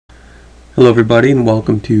Hello everybody and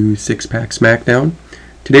welcome to Six Pack Smackdown.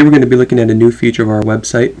 Today we're going to be looking at a new feature of our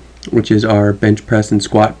website, which is our bench press and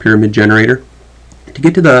squat pyramid generator. To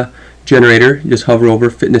get to the generator, you just hover over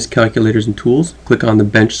Fitness Calculators and Tools, click on the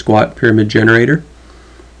bench squat pyramid generator.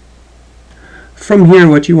 From here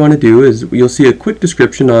what you want to do is you'll see a quick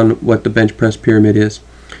description on what the bench press pyramid is.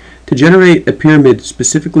 To generate a pyramid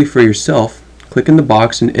specifically for yourself, click in the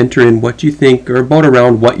box and enter in what you think or about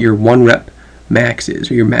around what your 1 rep max is,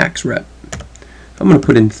 or your max rep. I'm going to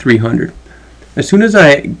put in 300. As soon as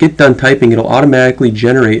I get done typing, it'll automatically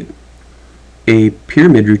generate a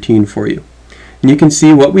pyramid routine for you. And you can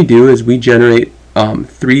see what we do is we generate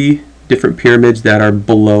 3 different pyramids that are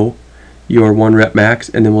below your 1 rep max,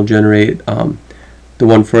 and then we'll generate the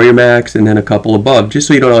one for your max and then a couple above, just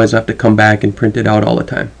so you don't always have to come back and print it out all the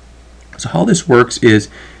time. So how this works is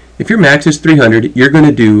if your max is 300, you're going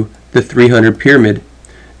to do the 300 pyramid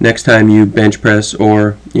next time you bench press,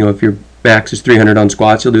 or if your max is 300 on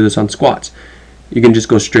squats, you'll do this on squats. You can just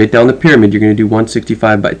go straight down the pyramid. You're going to do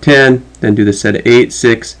 165 by 10, then do the set of 8,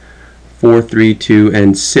 6, 4, 3, 2,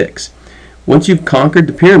 and 6. Once you've conquered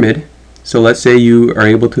the pyramid, so let's say you are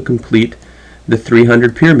able to complete the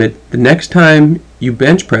 300 pyramid, the next time you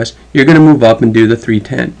bench press, you're going to move up and do the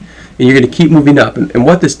 310. And you're going to keep moving up. And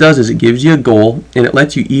what this does is it gives you a goal, and it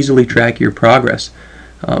lets you easily track your progress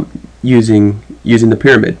using the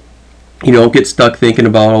pyramid. You don't get stuck thinking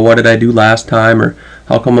about, oh, what did I do last time, or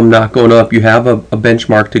how come I'm not going up. You have a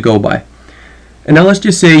benchmark to go by. And now let's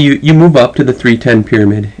just say you move up to the 310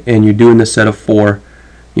 pyramid and you're doing the set of 4,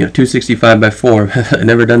 265 by 4. I've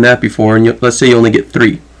never done that before, and let's say you only get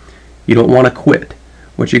 3. You don't want to quit.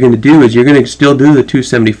 What you're going to do is you're going to still do the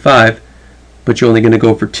 275, but you're only going to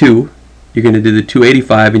go for 2. You're going to do the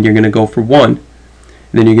 285 and you're going to go for 1. And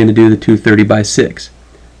then you're going to do the 230 by 6.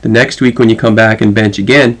 The next week when you come back and bench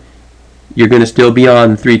again, you're going to still be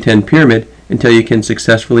on the 310 pyramid until you can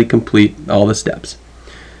successfully complete all the steps.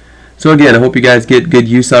 So again, I hope you guys get good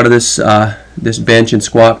use out of this this bench and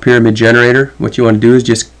squat pyramid generator. What you want to do is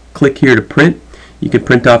just click here to print. You can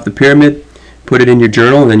print off the pyramid, put it in your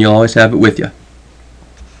journal, and then you'll always have it with you.